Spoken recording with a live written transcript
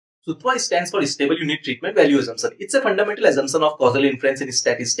SUTVA stands for Stable Unit Treatment Value Assumption. It's a fundamental assumption of causal inference in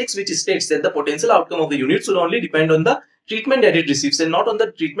statistics, which states that the potential outcome of the unit should only depend on the treatment that it receives and not on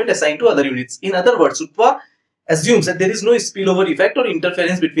the treatment assigned to other units. In other words, SUTVA assumes that there is no spillover effect or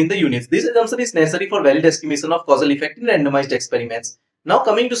interference between the units. This assumption is necessary for valid estimation of causal effect in randomized experiments. Now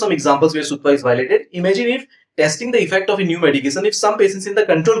coming to some examples where SUTVA is violated. Imagine if testing the effect of a new medication, if some patients in the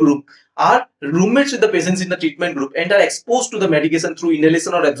control group are roommates with the patients in the treatment group and are exposed to the medication through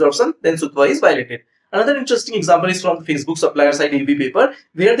inhalation or absorption, then SUTVA is violated. Another interesting example is from the Facebook supplier side AV paper,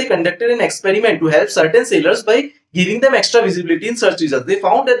 where they conducted an experiment to help certain sellers by giving them extra visibility in search results. They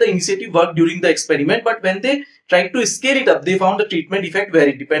found that the initiative worked during the experiment, but when they tried to scale it up, they found the treatment effect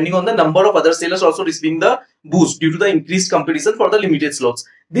varied depending on the number of other sellers also receiving the boost due to the increased competition for the limited slots.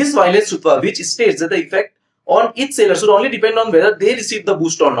 This violates SUTVA, which states that the effect on each seller should only depend on whether they receive the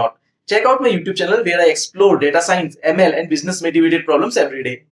boost or not. Check out my YouTube channel where I explore data science, ML and business motivated problems every day.